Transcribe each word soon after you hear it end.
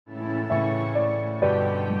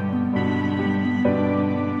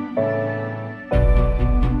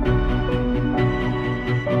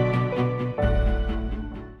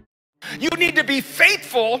to be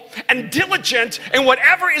faithful and diligent in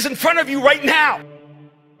whatever is in front of you right now.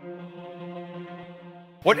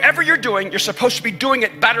 Whatever you're doing, you're supposed to be doing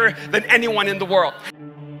it better than anyone in the world.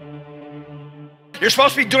 You're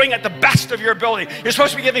supposed to be doing it the best of your ability. You're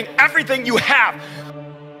supposed to be giving everything you have.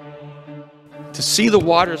 To see the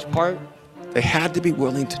waters part, they had to be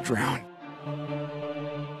willing to drown.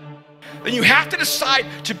 Then you have to decide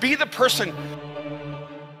to be the person.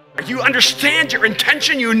 You understand your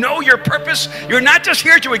intention, you know your purpose. You're not just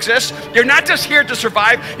here to exist. You're not just here to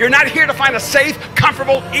survive. You're not here to find a safe,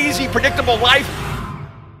 comfortable, easy, predictable life.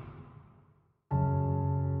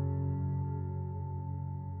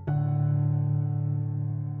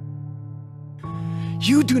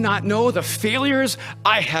 You do not know the failures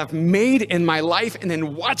I have made in my life, and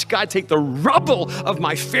then watch God take the rubble of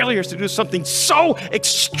my failures to do something so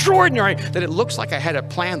extraordinary that it looks like I had it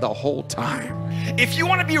planned the whole time. If you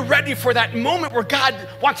want to be ready for that moment where God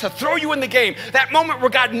wants to throw you in the game, that moment where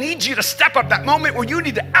God needs you to step up, that moment where you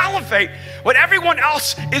need to elevate what everyone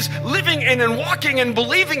else is living in and walking and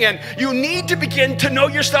believing in, you need to begin to know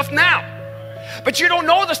your stuff now. But you don't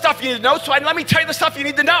know the stuff you need to know, so let me tell you the stuff you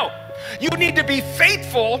need to know. You need to be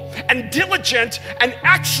faithful and diligent and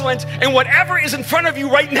excellent in whatever is in front of you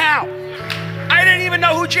right now. I didn't even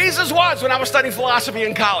know who Jesus was when I was studying philosophy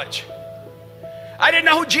in college. I didn't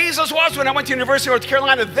know who Jesus was when I went to University of North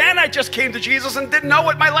Carolina. Then I just came to Jesus and didn't know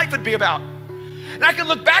what my life would be about. And I could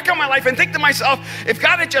look back on my life and think to myself, if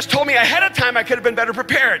God had just told me ahead of time, I could have been better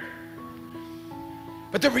prepared.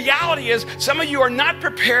 But the reality is, some of you are not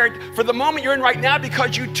prepared for the moment you're in right now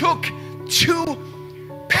because you took too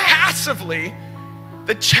passively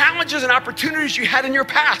the challenges and opportunities you had in your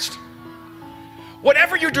past.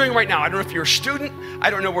 Whatever you're doing right now, I don't know if you're a student, I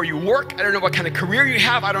don't know where you work, I don't know what kind of career you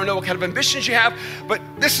have, I don't know what kind of ambitions you have, but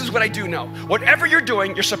this is what I do know. Whatever you're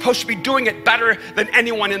doing, you're supposed to be doing it better than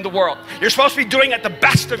anyone in the world. You're supposed to be doing it the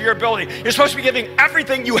best of your ability. You're supposed to be giving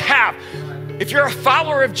everything you have. If you're a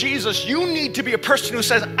follower of Jesus, you need to be a person who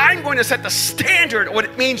says, I'm going to set the standard of what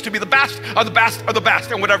it means to be the best of the best of the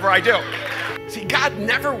best in whatever I do. See, God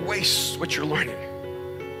never wastes what you're learning.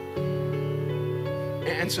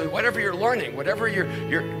 And so whatever you're learning,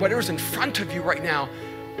 whatever's in front of you right now,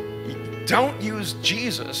 don't use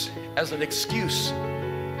Jesus as an excuse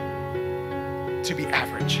to be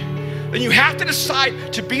average. Then you have to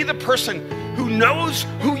decide to be the person who knows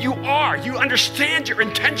who you are. You understand your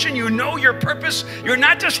intention. You know your purpose. You're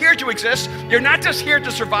not just here to exist. You're not just here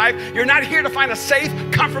to survive. You're not here to find a safe,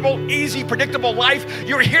 comfortable, easy, predictable life.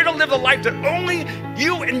 You're here to live the life that only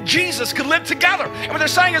you and Jesus can live together. And what they're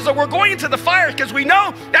saying is that we're going into the fire because we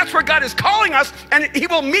know that's where God is calling us, and he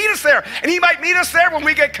will meet us there. And he might meet us there when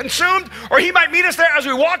we get consumed, or he might meet us there as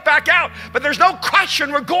we walk back out. But there's no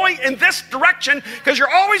question we're going in this direction because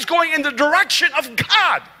you're always going in the direction of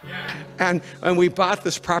God. And we bought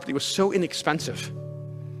this property. It was so inexpensive.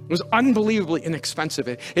 It was unbelievably inexpensive.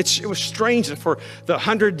 It was strange that for the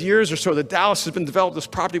 100 years or so that Dallas has been developed, this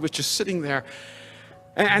property was just sitting there.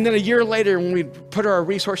 And then a year later, when we put our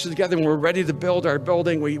resources together and we're ready to build our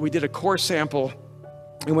building, we did a core sample.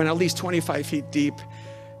 We went at least 25 feet deep,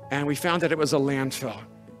 and we found that it was a landfill,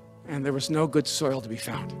 and there was no good soil to be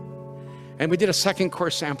found. And we did a second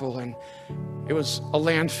core sample, and it was a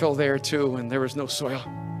landfill there too, and there was no soil.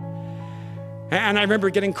 And I remember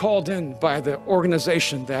getting called in by the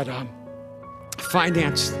organization that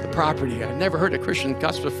financed the property. I'd never heard a Christian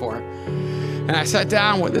cuss before. And I sat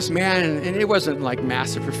down with this man, and it wasn't like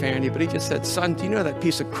massive profanity, but he just said, son, do you know that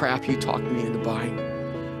piece of crap you talked me into buying?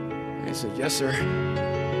 And I said, yes, sir.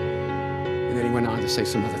 And then he went on to say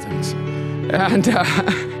some other things. And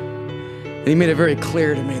he made it very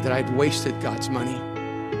clear to me that I'd wasted God's money.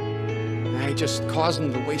 And I just caused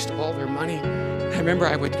them to waste all their money. I remember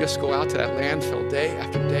I would just go out to that landfill day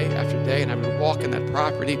after day after day, and I would walk in that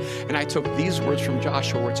property, and I took these words from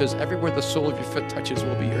Joshua where it says, everywhere the sole of your foot touches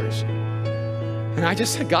will be yours. And I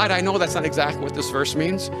just said, God, I know that's not exactly what this verse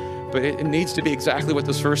means, but it needs to be exactly what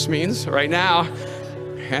this verse means right now.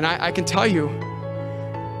 And I can tell you,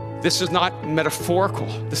 this is not metaphorical,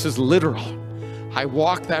 this is literal. I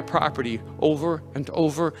walked that property over and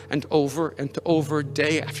over and over and over,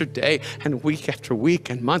 day after day, and week after week,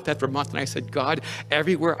 and month after month. And I said, God,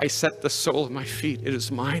 everywhere I set the sole of my feet, it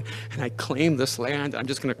is mine. And I claim this land. I'm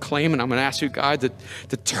just going to claim, and I'm going to ask you, God,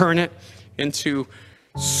 to turn it into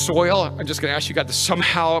soil. I'm just going to ask you, God, to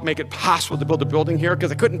somehow make it possible to build a building here,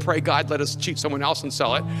 because I couldn't pray, God, let us cheat someone else and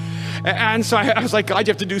sell it. And so I was like, God,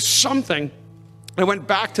 you have to do something. I went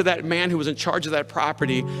back to that man who was in charge of that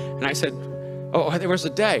property, and I said, oh, there was a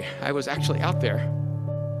day I was actually out there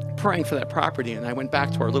praying for that property, and I went back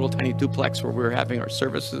to our little tiny duplex where we were having our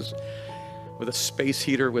services with a space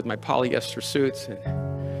heater with my polyester suits.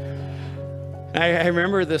 And I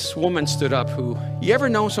remember this woman stood up who, you ever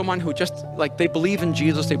know someone who just, like, they believe in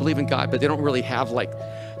Jesus, they believe in God, but they don't really have like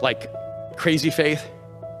crazy faith.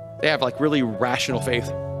 They have like really rational faith.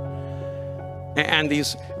 And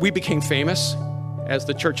we became famous as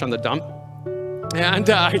the church on the dump. And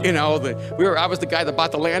you know, I was the guy that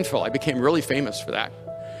bought the landfill. I became really famous for that.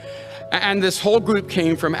 And this whole group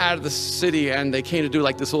came from out of the city, and they came to do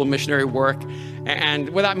like this little missionary work. And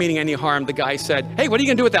without meaning any harm, the guy said, "Hey, what are you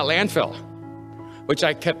gonna do with that landfill?" Which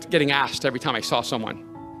I kept getting asked every time I saw someone.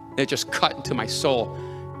 It just cut into my soul.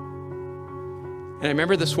 And I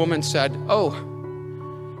remember this woman said, "Oh,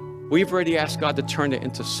 we've already asked God to turn it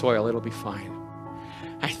into soil. It'll be fine."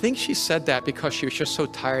 I think she said that because she was just so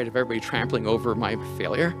tired of everybody trampling over my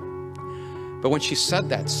failure. But when she said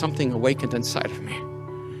that, something awakened inside of me.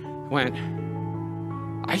 I went,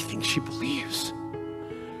 I think she believes.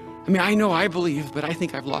 I mean, I know I believe, but I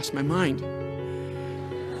think I've lost my mind.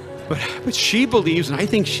 But she believes, and I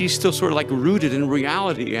think she's still sort of like rooted in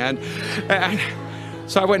reality. And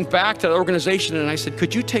so I went back to the organization and I said,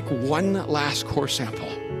 could you take one last core sample?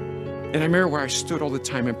 And I remember where I stood all the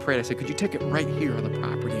time and prayed. I said, could you take it right here on the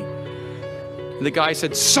property? And the guy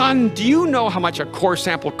said, son, do you know how much a core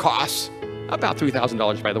sample costs? About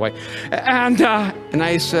 $3,000, by the way. And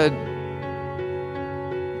I said,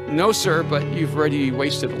 no, sir, but you've already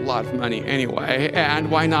wasted a lot of money anyway.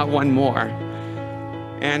 And why not one more?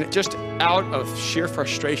 And just out of sheer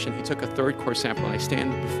frustration, he took a third core sample. And I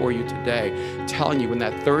stand before you today telling you when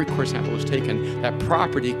that third core sample was taken, that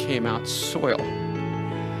property came out soil.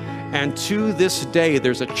 And to this day,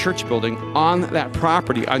 there's a church building on that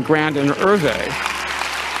property on Grand and Hervé.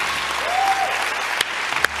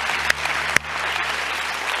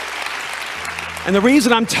 And the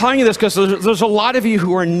reason I'm telling you this, because there's a lot of you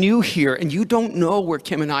who are new here and you don't know where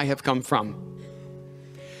Kim and I have come from.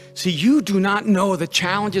 See, you do not know the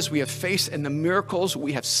challenges we have faced and the miracles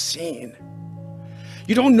we have seen.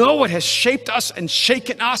 You don't know what has shaped us and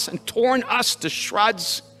shaken us and torn us to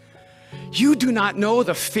shreds. You do not know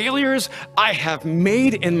the failures I have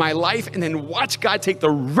made in my life and then watch God take the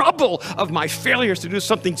rubble of my failures to do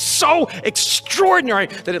something so extraordinary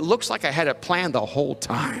that it looks like I had it planned the whole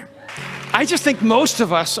time. I just think most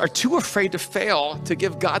of us are too afraid to fail to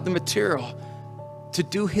give God the material to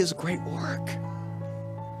do his great work.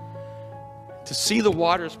 To see the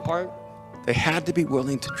waters part, they had to be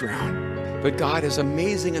willing to drown. But God is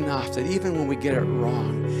amazing enough that even when we get it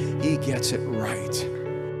wrong, he gets it right.